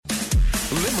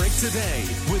Limerick Today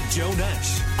with Joe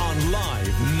Nash on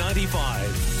Live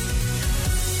 95.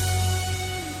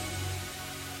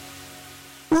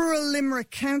 Rural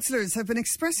Limerick councillors have been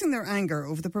expressing their anger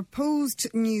over the proposed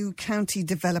new county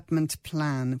development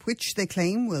plan, which they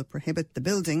claim will prohibit the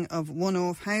building of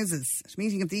one-off houses. At a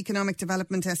meeting of the Economic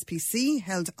Development SPC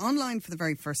held online for the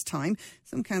very first time,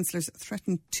 some councillors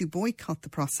threatened to boycott the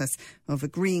process of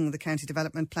agreeing the county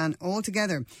development plan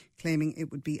altogether, claiming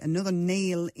it would be another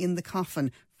nail in the coffin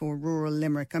for rural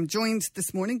Limerick. I'm joined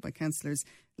this morning by councillors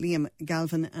Liam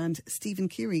Galvin and Stephen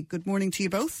Keary. Good morning to you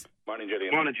both. Morning,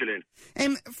 Gillian. Morning, Gillian.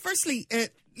 Firstly,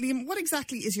 Liam, what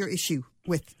exactly is your issue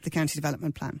with the county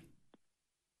development plan?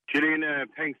 Gillian,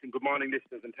 thanks and good morning,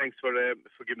 listeners, and thanks for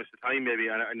giving us the time. Maybe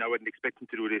I wasn't expecting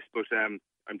to do this, but I'm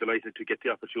delighted to get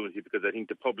the opportunity because I think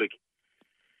the public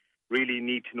really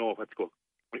need to know what's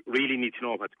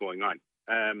going on.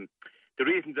 The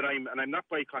reason that I'm not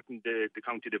boycotting the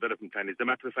county development plan is, as a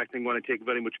matter of fact, I'm going to take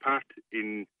very much part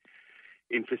in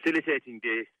facilitating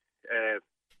the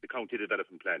county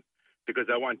development plan, because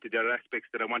there are aspects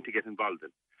that I want to get involved in.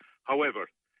 However,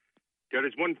 there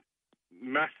is one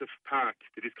massive part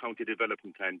to this county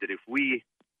development plan that if we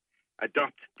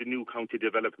adopt the new county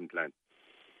development plan,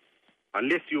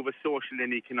 unless you have a social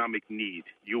and economic need,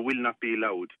 you will not be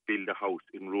allowed to build a house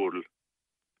in rural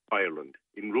Ireland,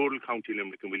 in rural County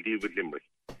Limerick, and we'll deal with Limerick.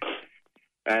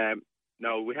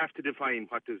 Now, we have to define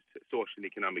what does social and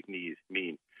economic needs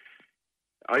mean.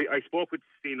 I spoke with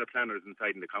senior planners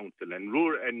inside in the council, and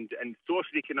rural and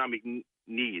social economic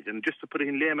needs, and just to put it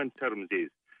in layman's terms, is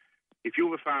if you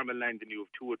have a farm and land and you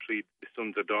have 2 or 3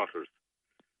 sons or daughters,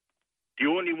 the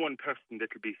only one person that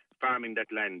will be farming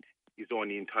that land is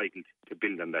only entitled to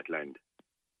build on that land.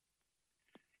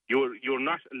 You're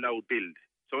not allowed build.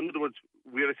 So in other words,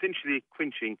 we're essentially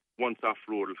quenching once-off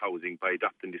rural housing by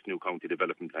adopting this new county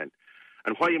development plan.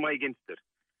 And why am I against it?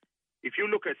 If you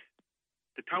look at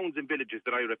the towns and villages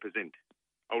that I represent,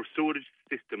 our sewerage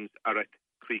systems are at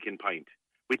Creek and Pint,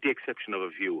 with the exception of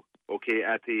a few. Okay,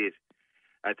 Athea's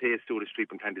sewerage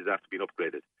treatment plant is after being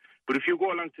upgraded. But if you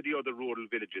go along to the other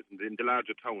rural villages in the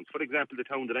larger towns, for example, the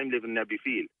town that I'm living in,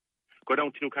 Abbeyfield, go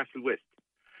down to Newcastle West,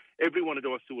 every one of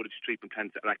those sewerage treatment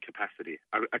plants are at capacity,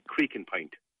 are at Creek and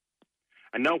Pint.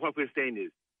 And now what we're saying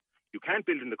is, you can't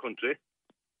build in the country,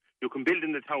 you can build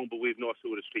in the town, but we have no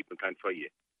sewerage treatment plant for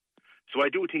you. So I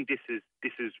do think this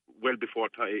is well before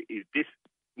time. This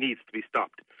needs to be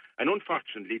stopped. And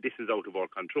unfortunately, this is out of our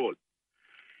control.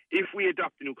 If we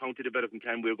adopt the new county development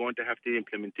plan, we're going to have to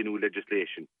implement the new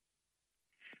legislation.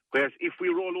 Whereas if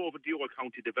we roll over the old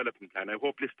county development plan, I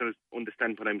hope listeners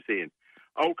understand what I'm saying.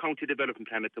 Our county development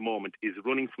plan at the moment is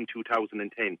running from 2010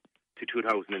 to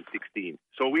 2016.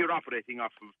 So we're operating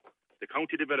off of the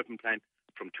county development plan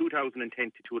from 2010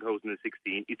 to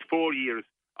 2016. It's 4 years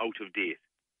out of date.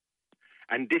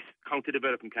 And this county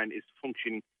development plan is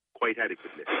functioning quite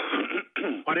adequately.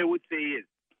 What I would say is,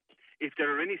 if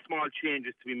there are any small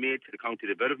changes to be made to the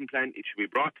county development plan, it should be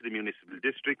brought to the municipal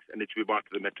districts and it should be brought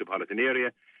to the metropolitan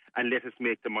area, and let us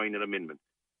make the minor amendments.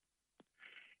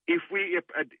 If we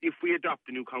adopt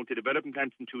the new county development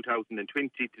plan from 2020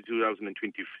 to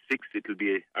 2026, it will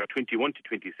be 21 to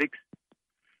 26.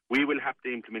 We will have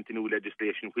to implement the new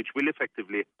legislation, which will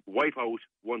effectively wipe out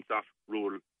once-off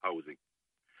rural housing.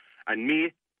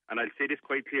 And I'll say this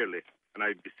quite clearly, and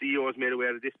the CEO is made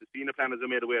aware of this, the senior planners are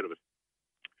made aware of it.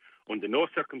 Under no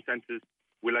circumstances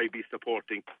will I be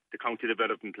supporting the county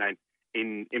development plan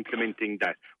in implementing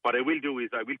that. What I will do is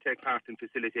I will take part in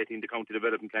facilitating the county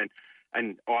development plan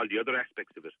and all the other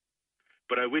aspects of it.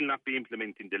 But I will not be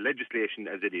implementing the legislation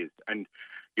as it is. And,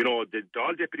 you know, the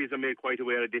Dáil deputies are made quite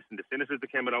aware of this, and the senators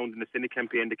that came around and the Senate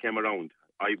campaign that came around.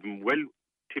 I've been well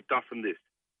tipped off from this.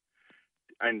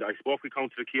 And I spoke with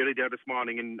Councillor Keary there this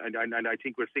morning, and I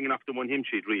think we're singing off the one hymn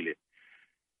sheet, really.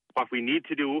 What we need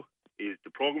to do is the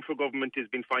programme for government has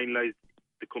been finalised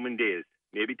the coming days,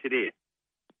 maybe today.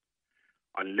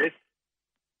 Unless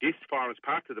this forms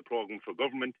part of the programme for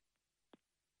government,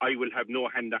 I will have no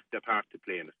hand actor part to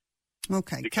play in it.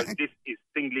 Okay. Because this is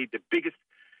singly the biggest.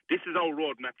 This is our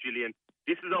roadmap, Gillian.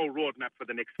 This is our roadmap for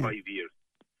the next 5 years.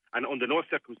 And under no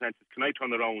circumstances can I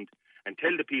turn around and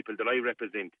tell the people that I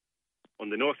represent,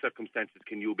 under no circumstances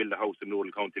can you build a house in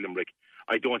rural County Limerick.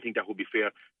 I don't think that would be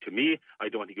fair to me. I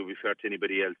don't think it would be fair to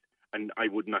anybody else. And I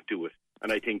would not do it.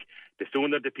 And I think the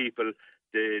sooner the people,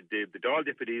 the Dáil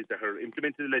deputies that are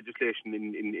implementing the legislation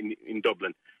in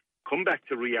Dublin, come back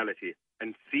to reality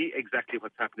and see exactly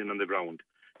what's happening on the ground.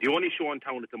 The only show in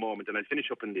town at the moment, and I'll finish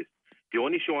up on this, the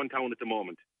only show in town at the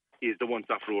moment is the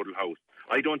once-off rural house.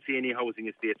 I don't see any housing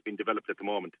estates being developed at the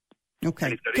moment. Okay.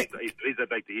 And if there is,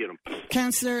 I'd like to hear them.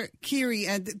 Councillor Keary,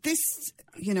 this,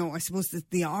 I suppose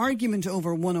the argument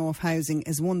over one-off housing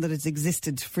is one that has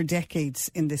existed for decades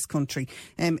in this country.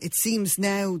 It seems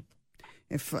now,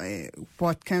 if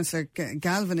what Councillor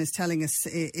Galvin is telling us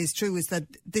is true, is that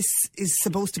this is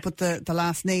supposed to put the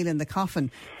last nail in the coffin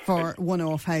for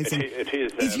one-off housing. It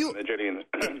is, Gillian.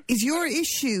 Is your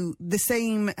issue the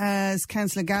same as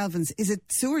Councillor Galvin's? Is it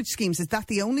sewage schemes? Is that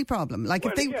the only problem? Like,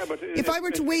 if I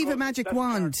were to wave a magic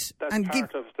wand and give...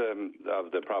 That's part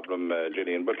of the problem,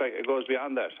 Gillian, but it goes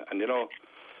beyond that. And,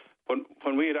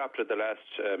 when we adopted the last...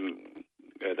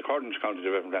 the Cordon County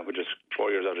Development Plan, which is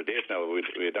 4 years out of date now,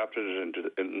 we adopted it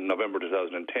in November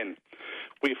 2010.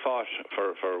 We fought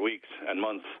for weeks and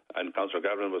months, and Councillor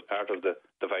Galvin was part of the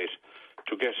fight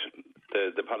to get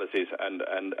the policies and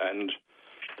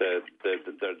the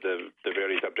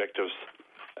various objectives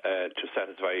to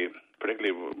satisfy.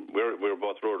 Particularly, we're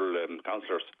both rural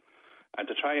councillors, and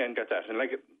to try and get that. And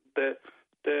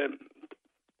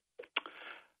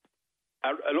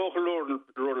a local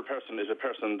rural person is a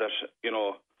person that,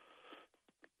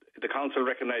 the council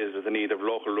recognises the need of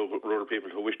local rural people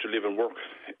who wish to live and work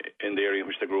in the area in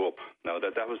which they grew up. Now,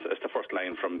 that's the first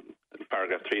line from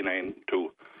paragraph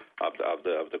 392 of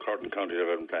the Cordon County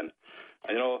Development Plan.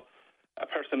 And, a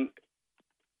person...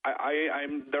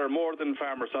 there are more than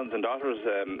farmer sons and daughters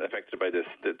affected by this.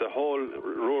 The whole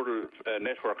rural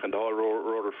network and the whole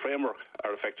rural framework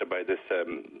are affected by this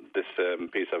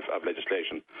piece of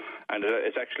legislation, and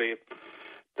it's actually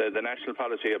the national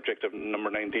policy objective number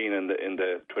 19 in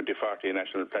the 2040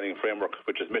 national planning framework,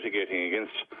 which is mitigating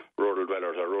against rural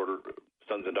dwellers or rural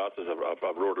sons and daughters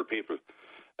of rural people.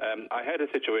 I had a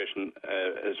situation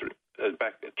as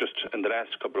back just in the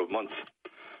last couple of months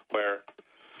where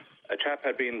a chap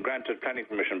had been granted planning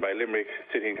permission by Limerick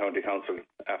City and County Council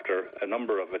after a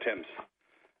number of attempts,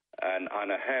 and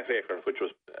on a half acre, which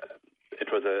was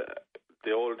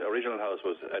the old original house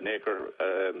was an acre,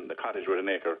 the cottage was an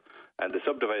acre, and they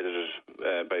subdivided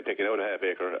it by taking out a half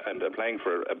acre and applying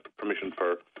for a permission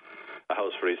for a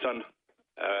house for his son,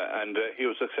 and he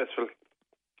was successful.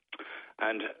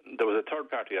 And there was a third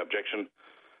party objection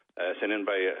sent in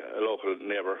by a local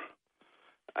neighbour,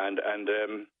 and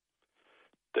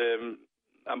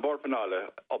An Bord Pleanála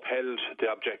upheld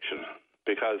the objection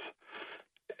because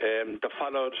they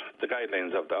followed the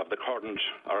guidelines of the current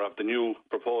or of the new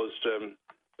proposed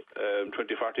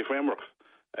 2040 framework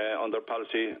under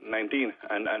policy 19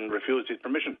 and refused his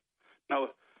permission. Now,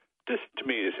 this to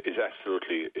me is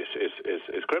absolutely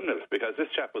is criminal, because this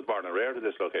chap was born and reared at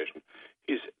this location.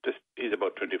 He's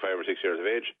about 25 or 6 years of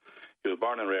age. He was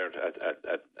born and reared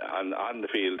on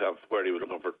the field of where he was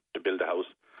looking to build a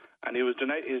house. And he was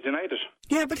denied. He's denied it.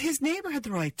 Yeah, but his neighbour had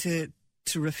the right to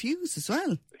refuse as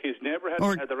well. His neighbour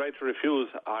had the right to refuse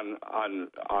on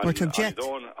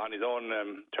his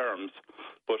own terms,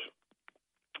 but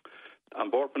An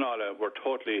Bord Pleanála were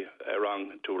totally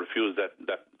wrong to refuse that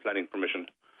planning permission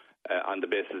on the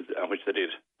basis on which they did,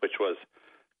 which was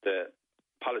the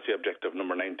policy objective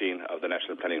number 19 of the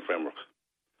National Planning Framework,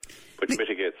 which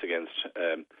mitigates against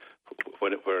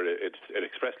where it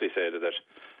expressly said that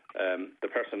the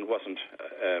person wasn't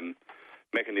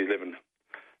making his living.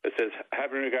 It says,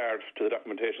 having regard to the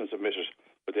documentation submitted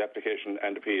with the application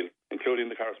and appeal, including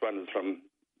the correspondence from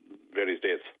various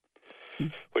dates,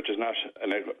 which is not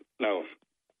now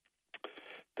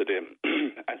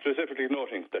and specifically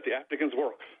noting that the applicant's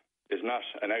work is not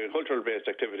an agricultural-based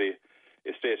activity,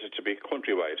 is stated to be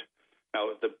countrywide.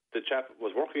 Now, the chap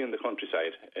was working in the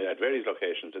countryside at various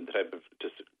locations in the type of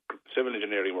civil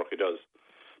engineering work he does.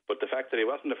 But the fact that he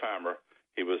wasn't a farmer,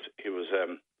 it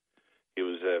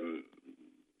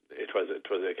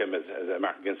came as a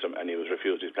mark against him, and he was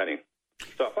refused his planning.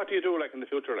 So, what do you do in the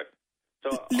future? So,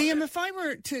 Liam, if I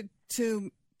were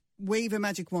to wave a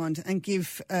magic wand and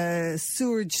give a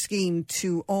sewerage scheme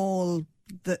to all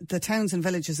the towns and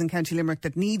villages in County Limerick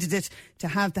that needed it to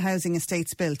have the housing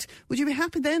estates built, would you be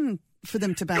happy then for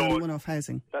them to ban one-off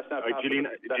housing? That's not Gillian,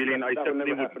 I certainly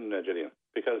would happen, Gillian,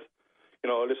 because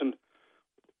listen.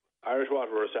 Irish Water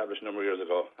were established a number of years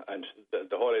ago, and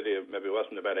the whole idea maybe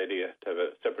wasn't a bad idea to have a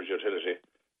separate utility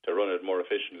to run it more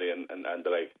efficiently and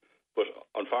the like. But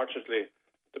unfortunately,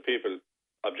 the people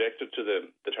objected to the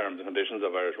terms and conditions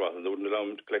of Irish Water, and they wouldn't allow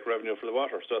them to collect revenue for the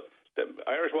water. So the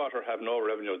Irish Water have no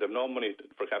revenue, they have no money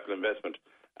for capital investment,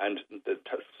 and the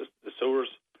sewers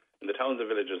in the towns and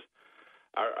villages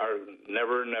are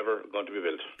never going to be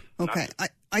built. Okay,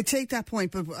 I take that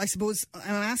point, but I suppose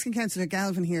I'm asking Councillor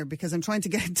Galvin here because I'm trying to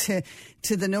get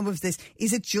to the nub of this.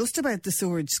 Is it just about the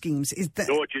sewerage schemes?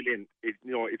 No, Gillian, it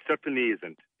certainly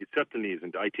isn't. It certainly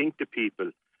isn't. I think the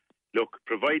people look,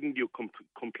 providing you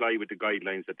comply with the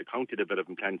guidelines that the County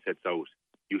Development Plan sets out,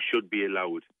 you should be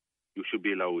allowed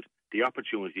the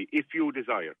opportunity, if you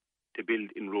desire, to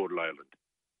build in rural Ireland.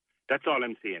 That's all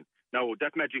I'm saying. Now,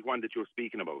 that magic wand that you're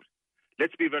speaking about,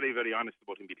 let's be very, very honest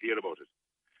about it and be clear about it.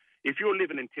 If you're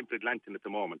living in Timpered-Lanton at the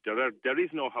moment, there is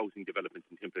no housing development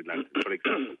in Timpered-Lanton, for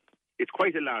example. It's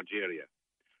quite a large area.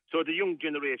 So the young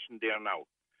generation there now,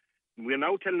 we're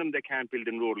now telling them they can't build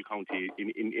in rural county,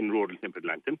 in rural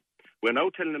Timpered-Lanton. We're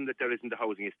now telling them that there isn't a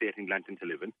housing estate in Lanton to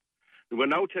live in. We're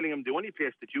now telling them the only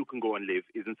place that you can go and live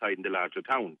is inside in the larger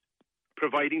towns,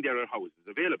 providing there are houses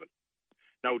available.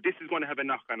 Now, this is going to have a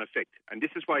knock-on effect, and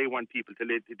this is why I want people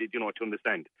to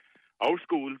understand. Our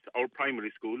schools, our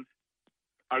primary schools,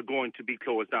 are going to be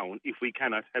closed down if we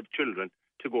cannot have children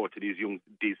to go to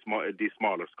these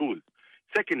smaller schools.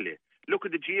 Secondly, look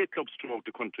at the GA clubs throughout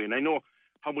the country, and I know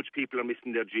how much people are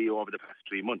missing their GA over the past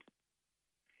 3 months.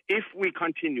 If we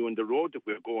continue on the road that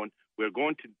we're going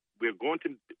to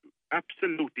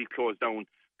absolutely close down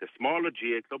the smaller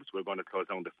GA clubs. We're going to close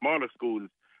down the smaller schools,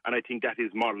 and I think that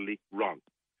is morally wrong.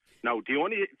 Now, the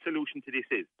only solution to this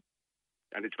is,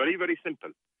 and it's very, very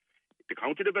simple, the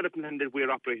county development plan that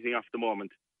we're operating off the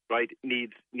moment, right,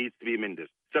 needs to be amended.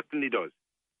 Certainly does.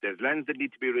 There's lands that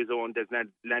need to be rezoned. There's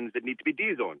lands that need to be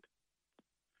dezoned.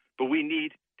 But we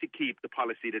need to keep the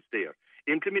policy that's there.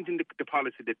 Implementing the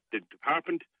policy that the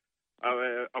Department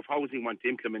of Housing want to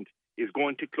implement is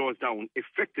going to close down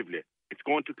effectively. It's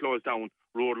going to close down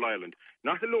rural Ireland.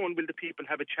 Not alone will the people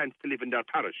have a chance to live in their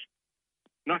parish.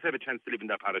 They'll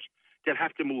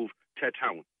have to move to a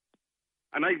town.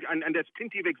 And there's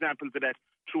plenty of examples of that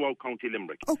throughout County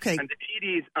Limerick. Okay. And the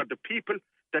TDs are the people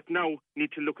that now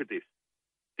need to look at this.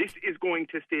 This is going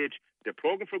to stage. The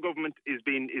programme for government is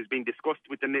being discussed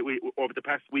over the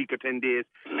past week or 10 days,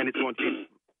 and it's going to.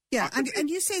 Yeah, and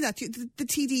you say that the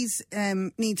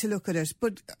TDs need to look at it,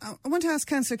 but I want to ask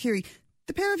Councillor Keary,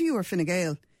 the pair of you are Fine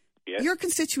Gael. Yes. Your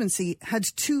constituency had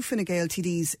 2 Fine Gael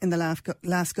TDs in the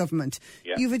last government.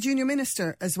 Yes. You have a junior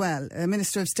minister as well,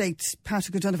 Minister of State,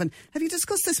 Patrick O'Donovan. Have you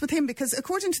discussed this with him? Because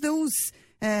according to those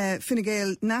Fine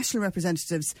Gael national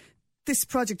representatives, this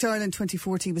Project Ireland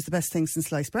 2040 was the best thing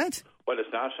since sliced bread. Well, it's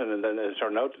not, and then it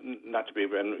turned out not to be.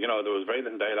 And, there was very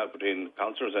little dialogue between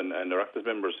councillors and elected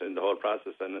members in the whole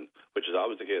process, and which is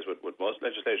always the case with most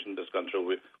legislation that's gone through.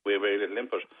 We have very little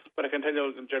input. But I can tell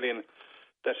you, Gillian,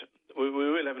 that we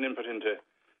will have an input into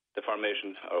the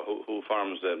formation, or who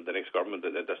forms the next government.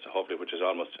 That's hopefully, which is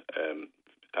almost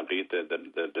complete.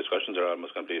 The discussions are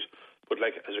almost complete. But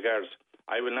as regards,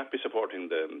 I will not be supporting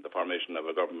the formation of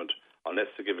a government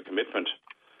unless they give a commitment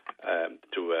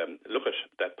to look at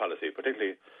that policy,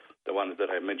 particularly the ones that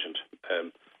I mentioned,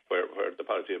 where the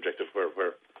policy objective, where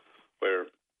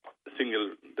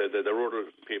the rural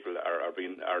people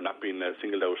are not being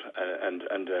singled out, and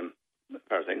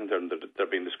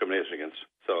they're being discriminated against.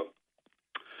 So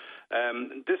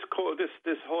this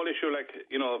whole issue,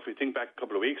 if we think back a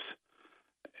couple of weeks,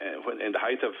 when in the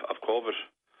height of COVID,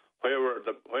 where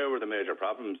were the major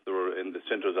problems? They were in the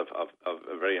centres of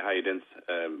very high dense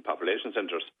population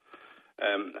centres,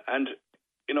 and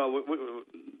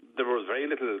there was very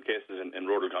little cases in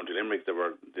rural County Limerick. There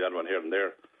were the odd one here and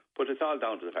there, but it's all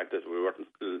down to the fact that we weren't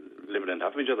living on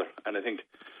top of each other. And I think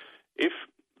if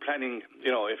planning,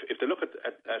 if they look at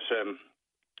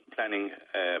planning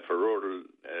for rural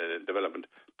development,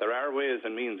 there are ways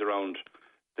and means around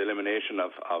the elimination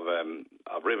of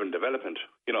ribbon development,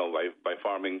 by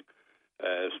forming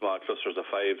small clusters of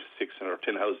 5, 6 or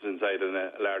 10 houses inside in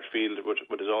a large field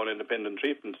with its own independent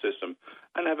treatment system,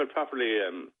 and have it properly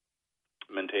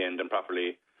maintained and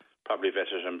properly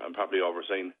vetted and properly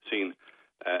overseen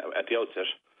at the outset.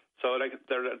 So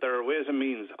there are ways and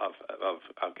means of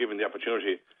giving the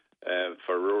opportunity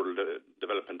for rural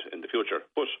development in the future.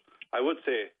 But I would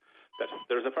say that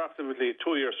there's approximately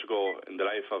 2 years to go in the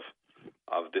life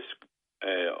of this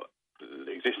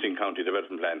existing county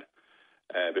development plan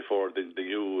before the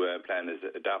new plan is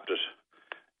adopted.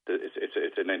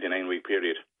 It's a 99-week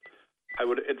period. I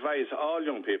would advise all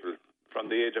young people from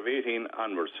the age of 18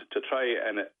 onwards to try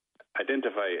and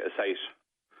identify a site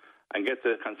and get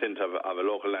the consent of a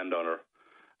local landowner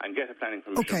and get a planning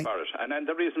permission for it. And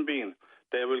the reason being,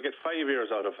 they will get 5 years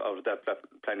out of that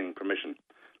planning permission.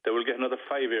 They will get another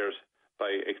 5 years by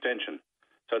extension.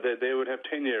 So they would have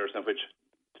 10 years in which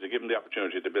to give them the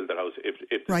opportunity to build their house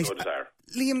if they so desire.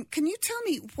 Liam, can you tell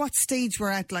me what stage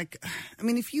we're at?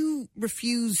 If you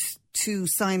refuse to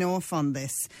sign off on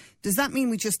this, does that mean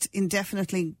we just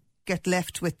indefinitely get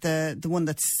left with the one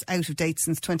that's out of date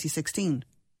since 2016?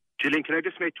 Gillian, can I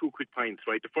just make 2 quick points,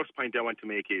 right? The first point I want to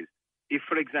make is, if,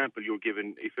 for example,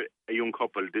 if a young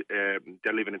couple,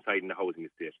 they're living inside in a housing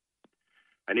estate,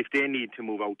 and if they need to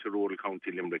move out to rural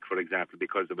County Limerick, for example,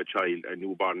 because of a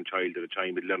newborn child or a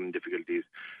child with learning difficulties,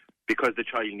 because the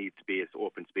child needs space,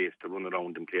 open space to run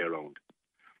around and play around,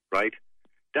 right?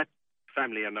 That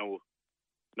family are now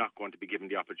not going to be given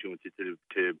the opportunity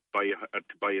to buy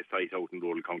a site out in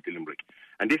rural County Limerick.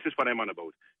 And this is what I'm on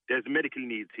about. There's medical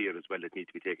needs here as well that need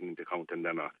to be taken into account, and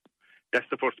they're not. That's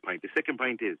the first point. The second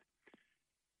point is,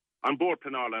 on board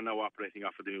Pleanála are now operating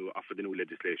off of the new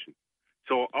legislation.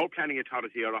 So our planning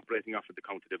authority are operating off of the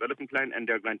county development plan, and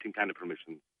they're granting planning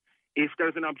permission. If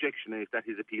there's an objection and if that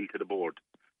is appealed to the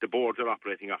boards are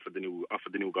operating off of the new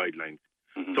guidelines.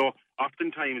 Mm-hmm. So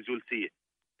oftentimes you'll see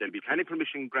there'll be planning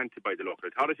permission granted by the local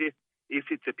authority. If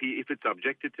it's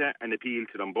objected to and appealed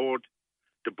to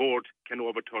the board can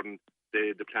overturn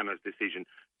the planner's decision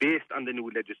based on the new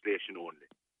legislation only.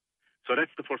 So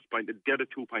that's the first point. The other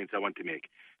 2 points I want to make.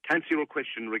 To answer your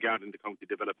question regarding the county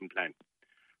development plan,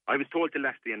 I was told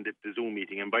last day in the Zoom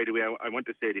meeting, and by the way, I want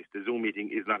to say this, the Zoom meeting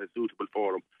is not a suitable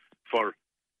forum for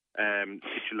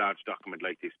such a large document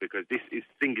like this, because this is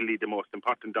singly the most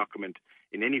important document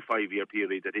in any 5-year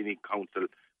period that any council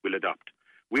will adopt.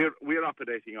 We're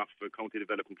operating off a county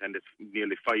development plan that's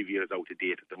nearly 5 years out of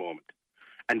date at the moment,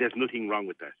 and there's nothing wrong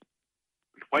with that.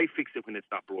 Why fix it when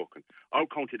it's not broken? Our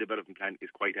county development plan is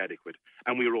quite adequate,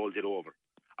 and we rolled it over.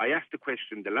 I asked the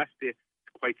question the last day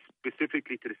quite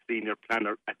specifically to the senior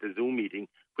planner at the Zoom meeting,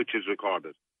 which is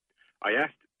recorded. I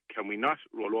asked, can we not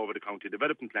roll over the county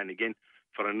development plan again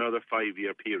for another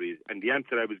 5-year period? And the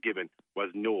answer I was given was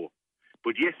no.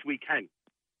 But yes, we can.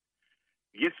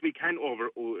 Yes, we can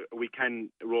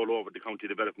roll over the county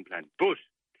development plan. But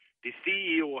the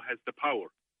CEO has the power.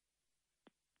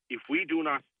 If we do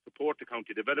not support the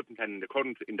county development plan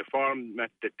in the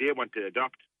format that they want to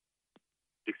adopt,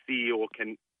 the CEO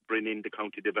can bring in the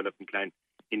county development plan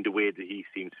in the way that he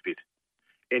seems fit.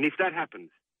 And if that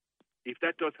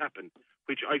does happen,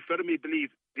 which I firmly believe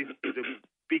this is a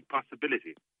big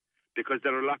possibility, because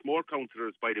there are a lot more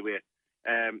councillors, by the way.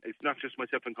 It's not just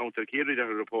myself and Councillor Keary that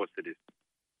are opposed to this.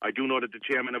 I do know that the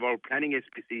chairman of our planning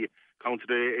SPC,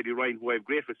 Councillor Eddie Ryan, who I have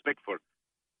great respect for,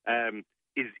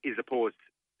 is opposed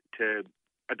to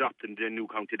adopting the new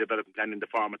county development plan in the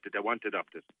format that they want to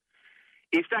adopt it.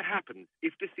 If that happens,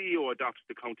 if the CEO adopts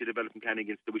the county development plan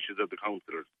against the wishes of the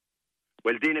councillors,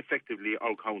 well, then effectively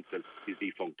our council is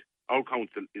defunct. Our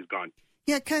council is gone.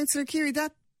 Yeah, Councillor Keary,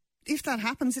 if that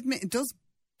happens, it does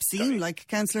seem like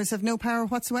councillors have no power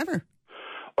whatsoever.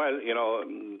 Well,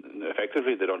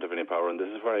 effectively they don't have any power, and this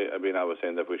is where I was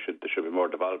saying that there should be more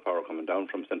devolved power coming down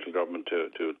from central government to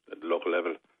the local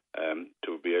level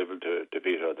to be able to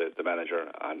veto the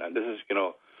manager. And this is,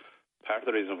 part of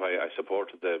the reason why I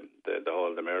supported the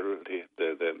mayoralty,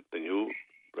 the new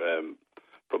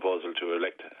proposal to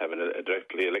having a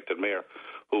directly elected mayor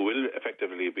who will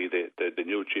effectively be the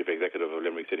new chief executive of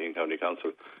Limerick City and County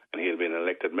Council, and he'll be an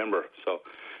elected member. So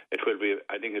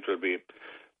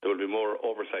there will be more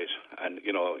oversight, and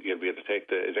you'll be able to take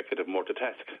the executive more to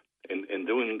task in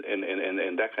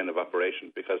that kind of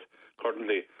operation, because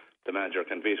currently the manager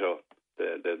can veto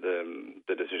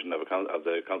the decision of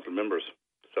the council members.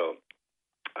 So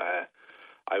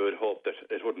I would hope that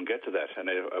it wouldn't get to that, and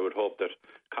I would hope that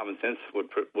common sense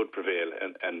would prevail,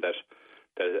 and that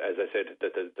as I said,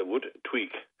 that they would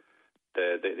tweak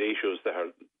the issues that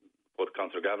are what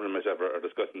Councillor Gavin and myself are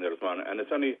discussing there this morning, and it's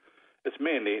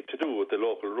mainly to do with the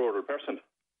local rural person.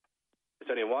 It's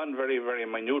only one very, very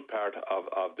minute part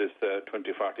of this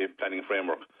 2040 planning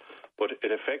framework, but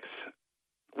it affects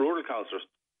rural councillors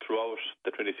throughout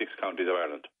the 26 counties of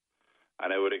Ireland.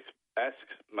 And I would ask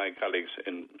my colleagues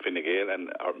in Fine Gael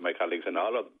and my colleagues in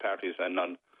all of the parties and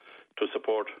none to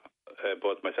support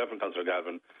both myself and Councillor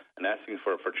Galvin in asking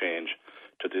for change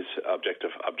to this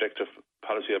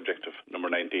policy objective number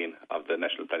 19 of the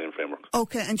National Planning Framework.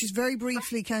 OK, and just very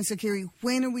briefly, Councillor Keary,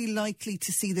 when are we likely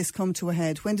to see this come to a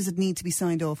head? When does it need to be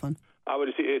signed off on? I would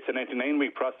say it's a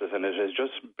 99-week process, and it has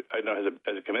just,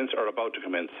 has it commenced or about to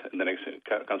commence. In the next,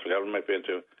 Councillor Galvin might be able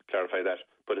to clarify that,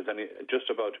 but it's only just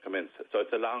about to commence. So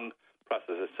it's a long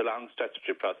process. It's a long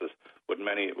statutory process with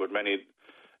many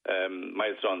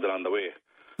milestones along the way.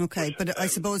 OK, but I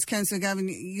suppose, Councillor Gavin,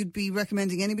 you'd be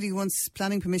recommending anybody who wants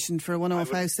planning permission for a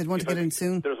one-off house, they'd want to get in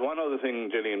soon. There's one other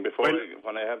thing, Gillian,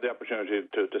 when I have the opportunity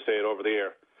to say it over the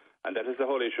air, and that is the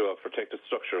whole issue of protected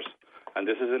structures. And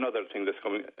this is another thing that's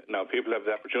coming now. People have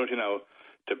the opportunity now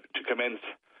to commence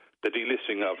the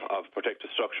delisting of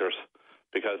protected structures,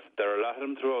 because there are a lot of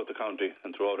them throughout the county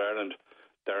and throughout Ireland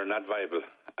that are not viable.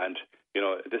 And,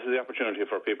 this is the opportunity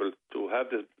for people to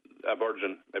have the a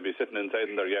virgin maybe sitting inside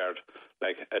in their yard,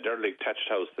 like a derelict thatched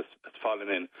house that's fallen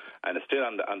in and is still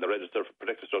on the register for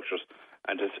protected structures,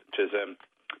 and is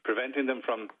preventing them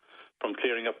from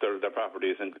clearing up their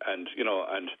properties and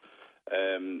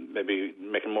maybe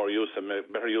making more use and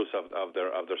better use of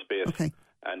their space. Okay.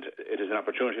 And it is an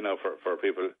opportunity now for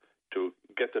people to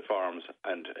get the forms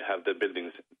and have the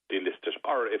buildings delisted,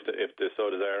 or if they so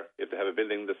desire, if they have a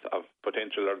building that's of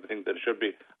potential or they think that it should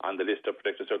be on the list of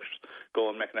protected structures, go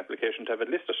and make an application to have it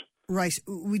listed. Right.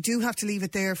 We do have to leave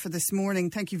it there for this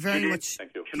morning. Thank you very much.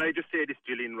 Thank you. Can I just say this,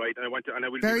 Gillian, right? I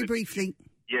will very briefly.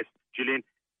 Yes, Gillian.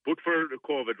 But for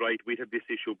COVID, right, we had this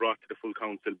issue brought to the full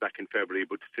council back in February,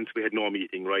 but since we had no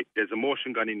meeting, right, there's a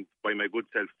motion gone in by my good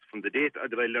self from the date that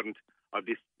I learned of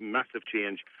this massive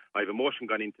change. I have a motion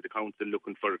gone into the council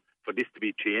looking for this to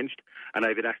be changed, and I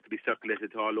have it asked to be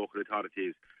circulated to all local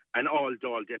authorities and all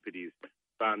Dáil deputies,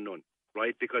 bar none,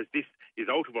 right, because this is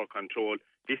out of our control.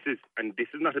 This is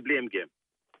not a blame game.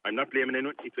 I'm not blaming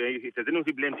anyone. If there's anyone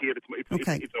who blames here,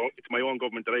 it's my own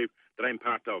government that I'm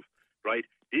part of. Right,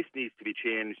 this needs to be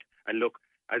changed. And look,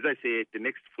 as I say, the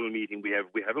next full meeting we have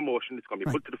a motion that's going to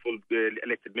be put to the full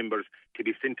elected members to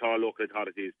be sent to our local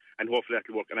authorities, and hopefully that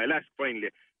will work. And I'll ask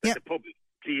finally that the public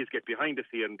please get behind us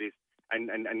here on this and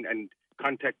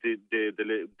contact their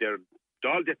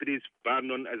Dáil deputies, bar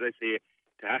none, as I say,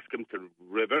 to ask them to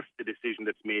reverse the decision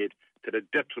that's made to the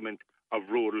detriment of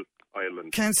rural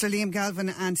Ireland. Councillor Liam Galvin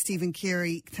and Stephen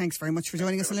Carey, thanks very much for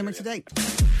joining us on Limerick Today.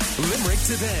 Limerick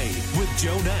Today with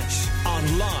Joe Nash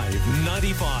on Live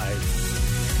 95.